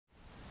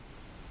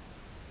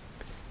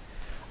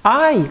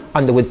Hi,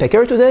 on the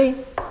Woodpecker today,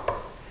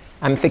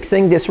 I'm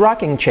fixing this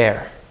rocking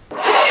chair.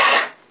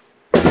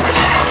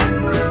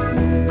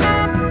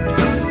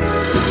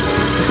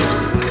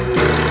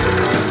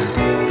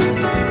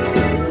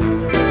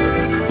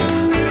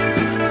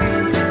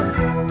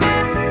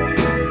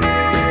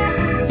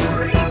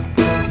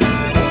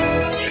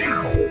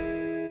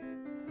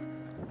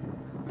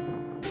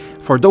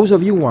 For those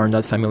of you who are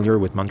not familiar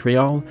with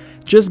Montreal,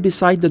 just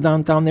beside the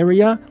downtown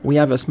area, we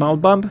have a small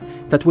bump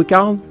that we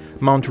call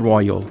Mount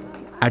Royal.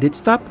 At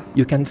its top,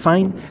 you can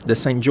find the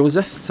St.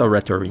 Joseph's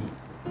Oratory.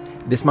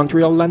 This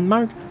Montreal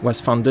landmark was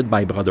founded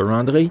by Brother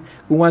André,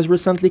 who was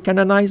recently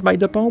canonized by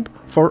the Pope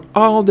for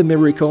all the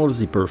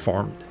miracles he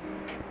performed.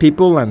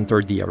 People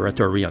entered the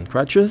oratory on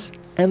crutches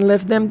and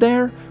left them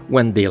there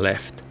when they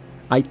left.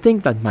 I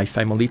think that my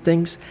family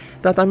thinks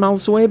that I'm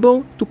also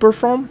able to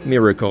perform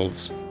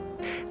miracles.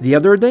 The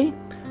other day,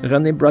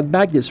 Renée brought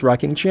back this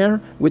rocking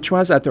chair, which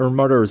was at her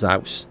mother's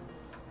house.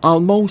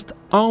 Almost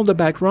all the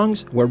back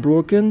rungs were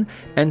broken,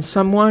 and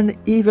someone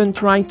even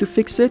tried to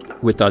fix it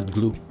with hot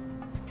glue.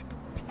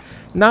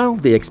 Now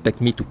they expect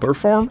me to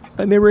perform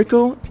a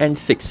miracle and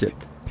fix it.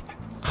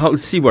 I'll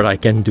see what I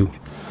can do.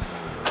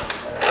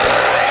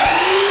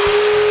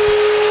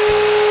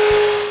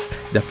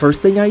 The first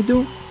thing I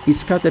do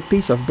is cut a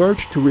piece of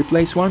birch to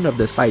replace one of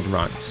the side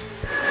rungs.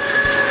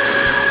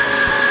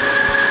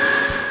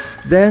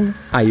 Then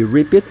I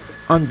rip it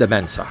on the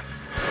bandsaw.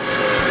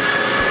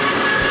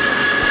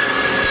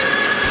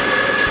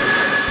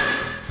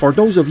 For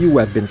those of you who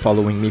have been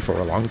following me for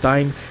a long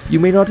time,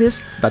 you may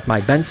notice that my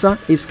bandsaw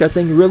is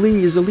cutting really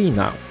easily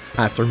now.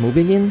 After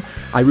moving in,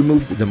 I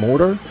removed the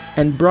motor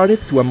and brought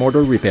it to a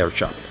motor repair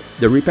shop.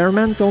 The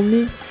repairman told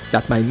me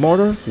that my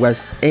motor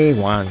was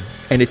A1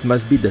 and it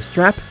must be the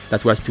strap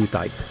that was too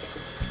tight.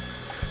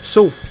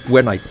 So,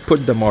 when I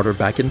put the motor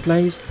back in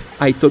place,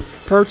 I took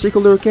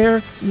particular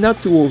care not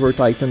to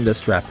over-tighten the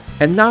strap,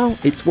 and now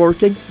it's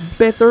working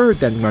better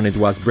than when it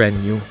was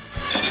brand new.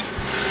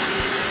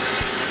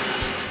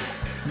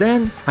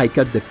 Then I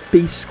cut the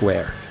piece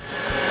square.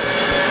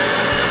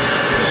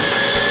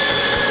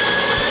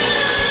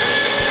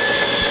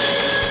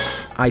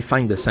 I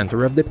find the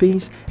center of the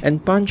piece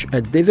and punch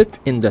a divot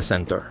in the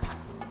center.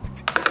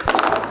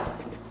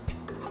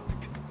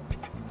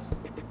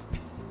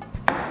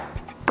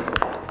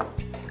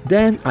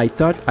 Then I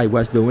thought I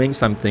was doing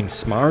something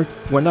smart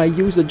when I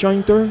used the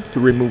jointer to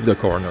remove the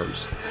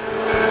corners.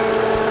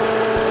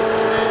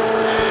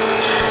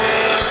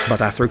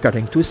 But after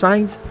cutting two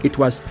sides, it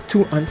was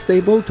too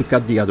unstable to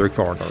cut the other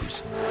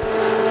corners.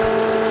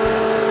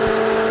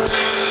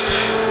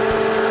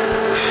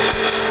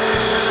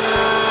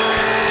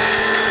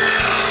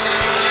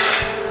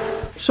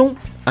 So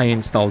I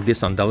installed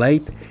this on the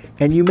lathe,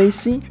 and you may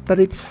see that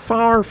it's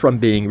far from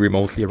being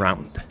remotely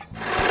round.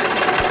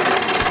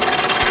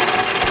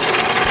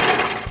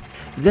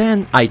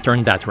 Then I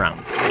turned that round.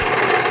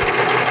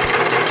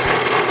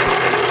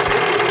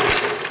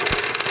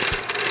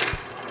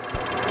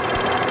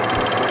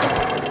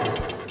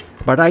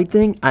 But I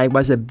think I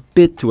was a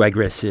bit too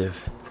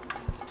aggressive.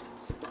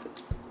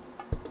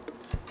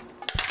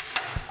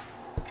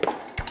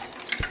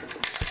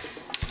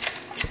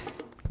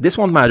 This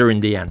won't matter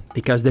in the end,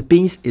 because the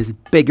piece is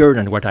bigger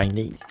than what I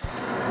need.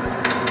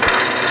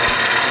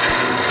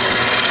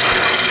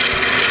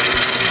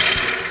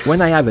 When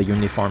I have a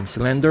uniform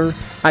cylinder,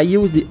 I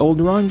use the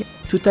old rung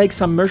to take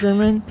some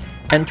measurement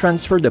and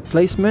transfer the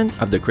placement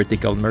of the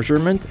critical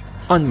measurement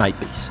on my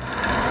piece.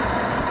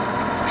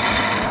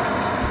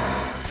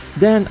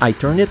 Then I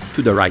turn it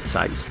to the right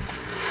size.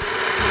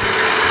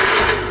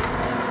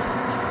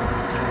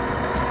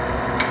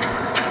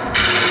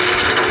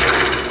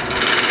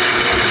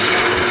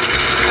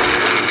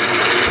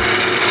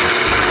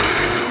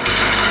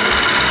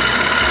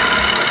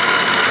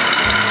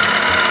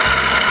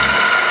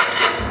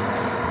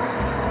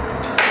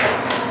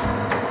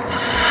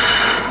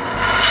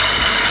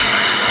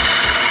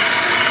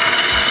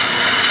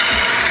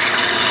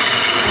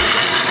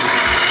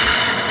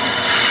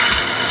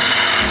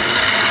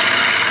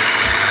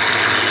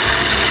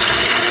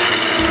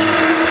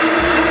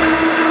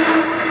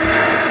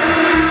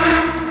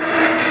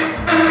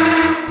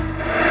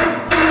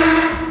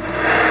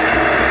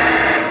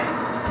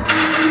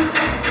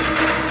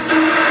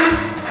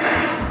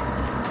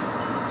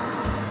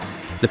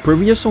 The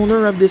previous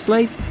owner of this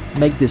lathe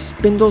made this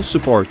spindle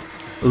support,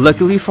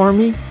 luckily for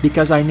me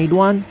because I need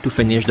one to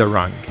finish the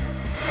rung.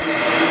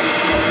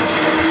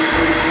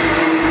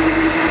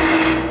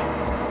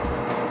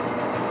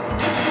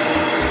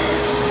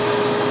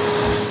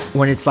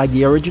 When it's like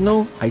the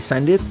original, I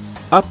sand it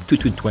up to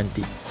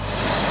 220.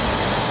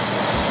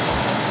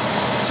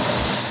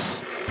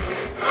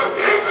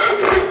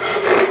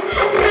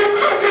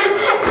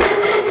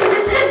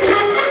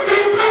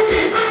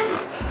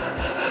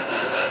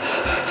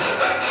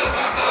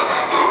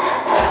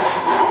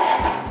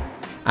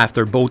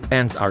 After both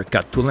ends are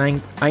cut to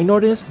length, I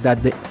noticed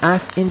that the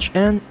half-inch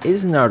end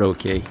is not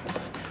okay.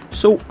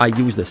 So I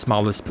used the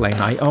smallest plane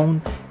I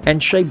own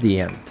and shaped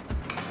the end.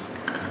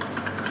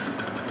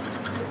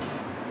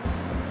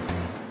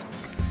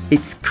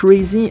 It's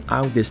crazy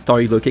how this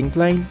toy looking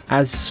plane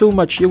has so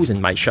much use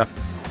in my shop.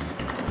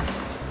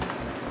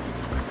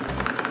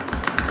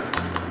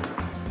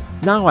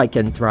 Now I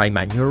can try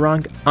my new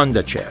rung on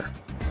the chair.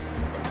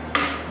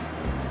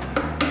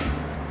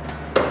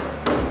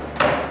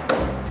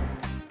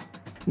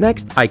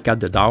 Next, I cut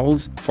the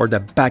dowels for the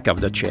back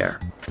of the chair.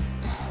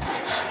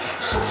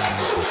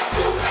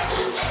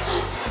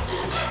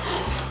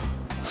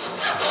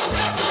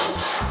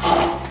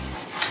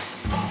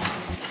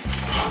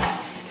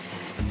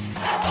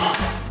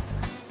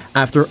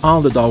 After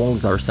all the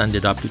dowels are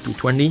sanded up to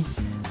 220,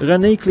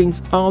 René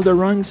cleans all the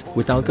rungs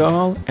with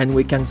alcohol and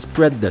we can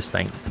spread the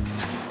stain.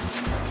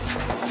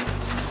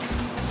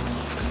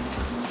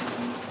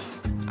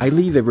 I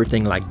leave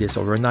everything like this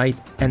overnight,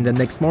 and the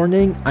next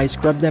morning I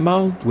scrub them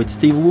all with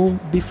steel wool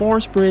before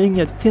spraying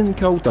a thin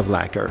coat of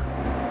lacquer.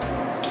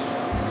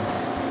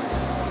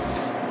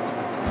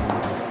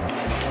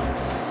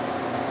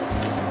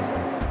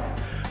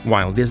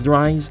 While this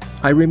dries,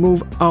 I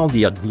remove all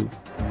the hot glue.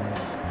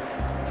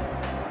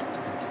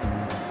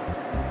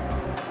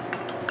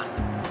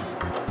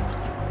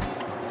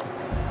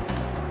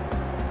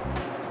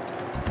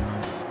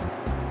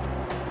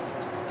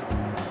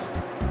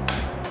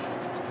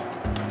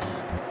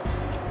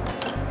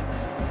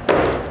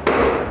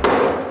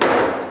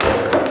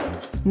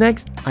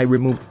 Next, I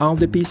remove all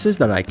the pieces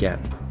that I can.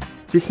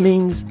 This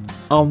means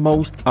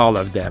almost all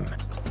of them.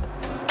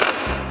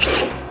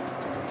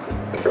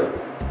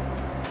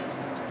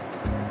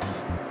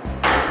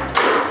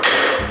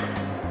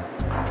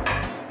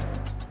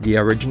 The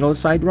original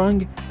side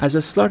rung has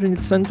a slot in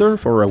its center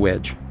for a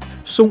wedge,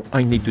 so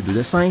I need to do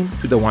the same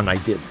to the one I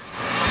did.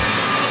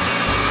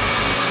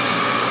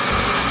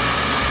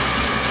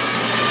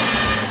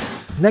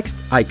 Next,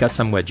 I cut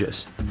some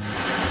wedges.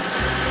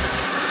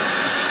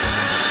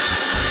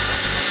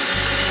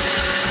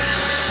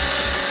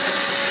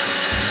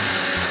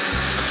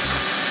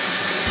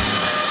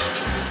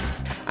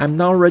 I'm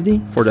now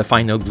ready for the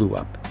final glue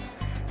up.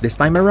 This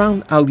time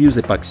around, I'll use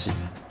epoxy.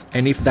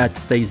 And if that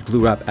stays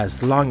glued up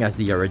as long as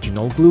the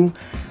original glue,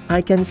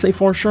 I can say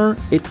for sure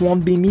it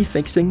won't be me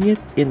fixing it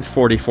in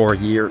 44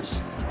 years.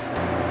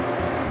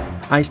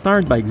 I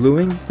start by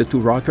gluing the two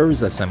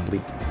rockers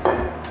assembly.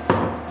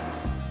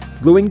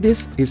 Gluing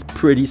this is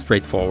pretty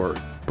straightforward.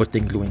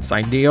 Putting glue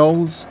inside the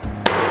holes,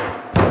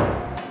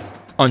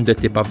 on the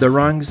tip of the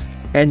rungs,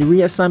 and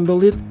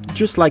reassemble it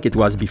just like it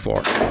was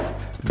before,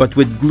 but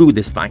with glue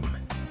this time.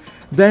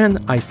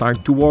 Then I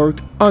start to work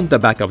on the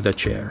back of the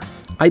chair.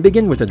 I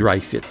begin with a dry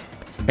fit,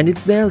 and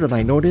it's there that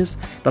I notice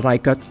that I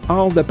cut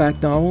all the back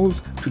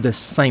dowels to the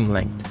same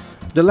length,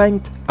 the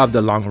length of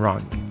the long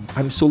rung.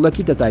 I'm so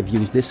lucky that I've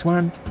used this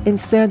one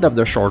instead of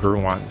the shorter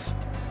ones.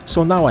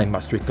 So now I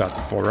must recut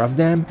 4 of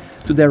them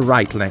to their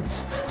right length.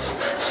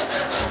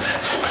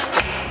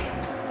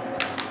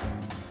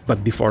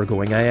 But before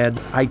going ahead,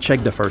 I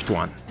check the first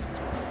one.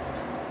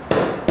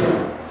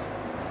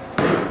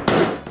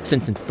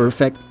 Since it's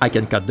perfect, I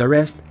can cut the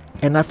rest,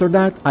 and after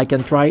that, I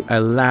can try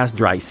a last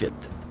dry fit.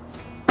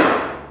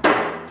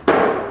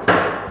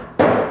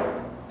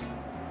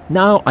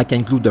 Now I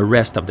can glue the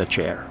rest of the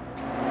chair.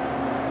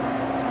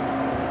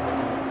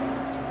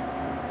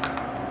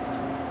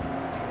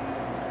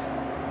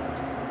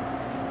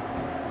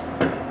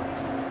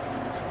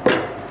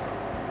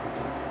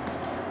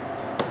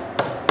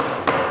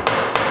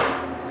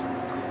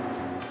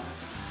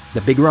 The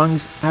big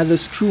rungs have a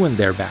screw in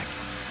their back.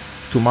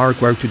 To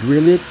mark where to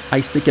drill it,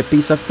 I stick a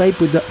piece of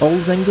tape with the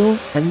holes angle,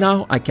 and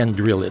now I can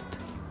drill it.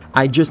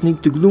 I just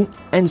need to glue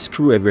and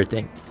screw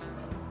everything.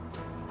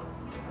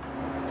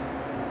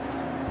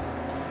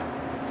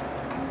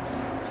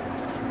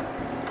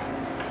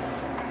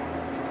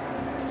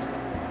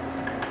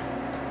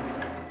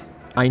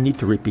 I need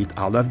to repeat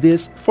all of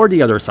this for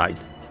the other side.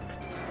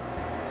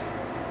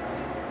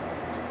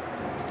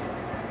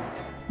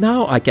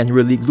 Now I can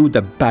really glue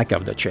the back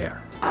of the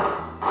chair.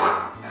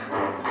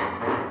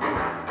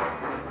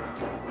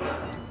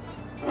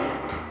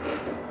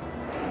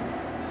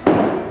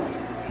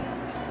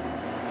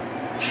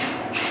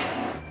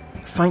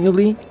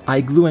 Finally,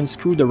 I glue and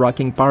screw the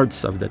rocking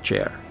parts of the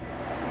chair.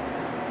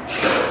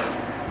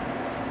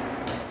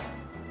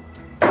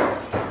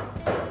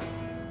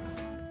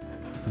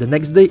 The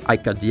next day, I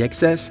cut the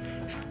excess,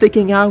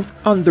 sticking out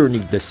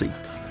underneath the seat.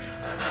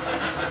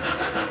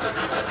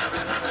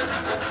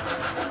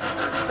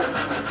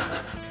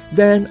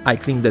 Then, I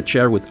clean the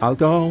chair with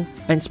alcohol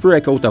and spray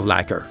a coat of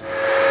lacquer.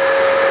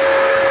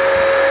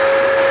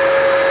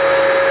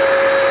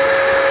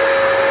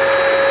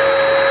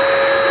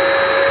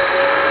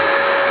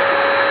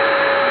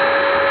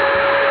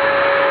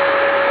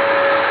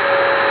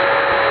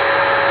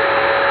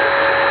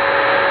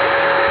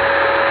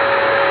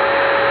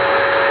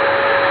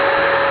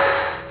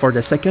 For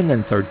the second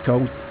and third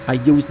coat, I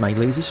used my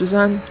Lazy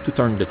Susan to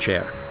turn the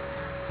chair.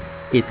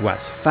 It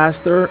was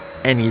faster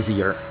and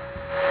easier.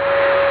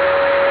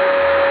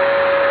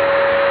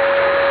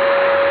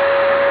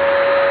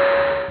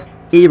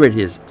 Here it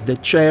is, the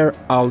chair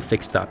all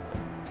fixed up.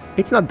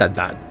 It's not that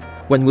bad.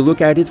 When we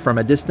look at it from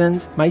a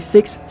distance, my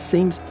fix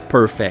seems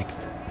perfect.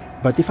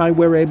 But if I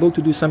were able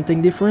to do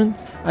something different,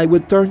 I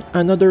would turn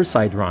another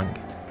side wrong.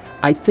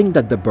 I think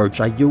that the birch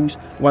I used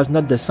was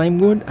not the same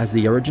wood as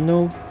the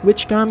original,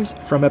 which comes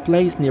from a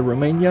place near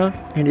Romania,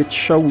 and it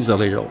shows a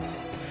little.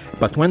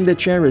 But when the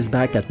chair is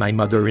back at my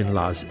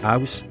mother-in-law's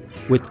house,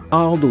 with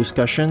all those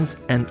cushions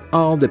and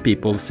all the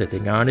people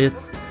sitting on it,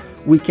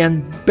 we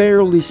can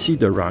barely see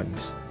the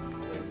rungs.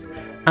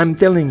 I'm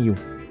telling you,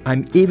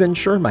 I'm even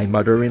sure my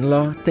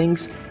mother-in-law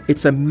thinks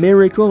it's a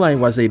miracle I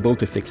was able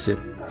to fix it,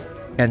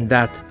 and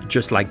that,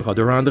 just like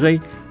Brother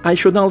André, I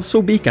should also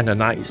be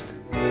canonized.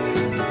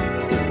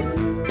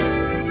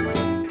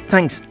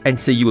 Thanks, and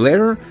see you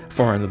later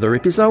for another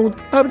episode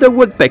of the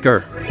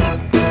Woodpecker.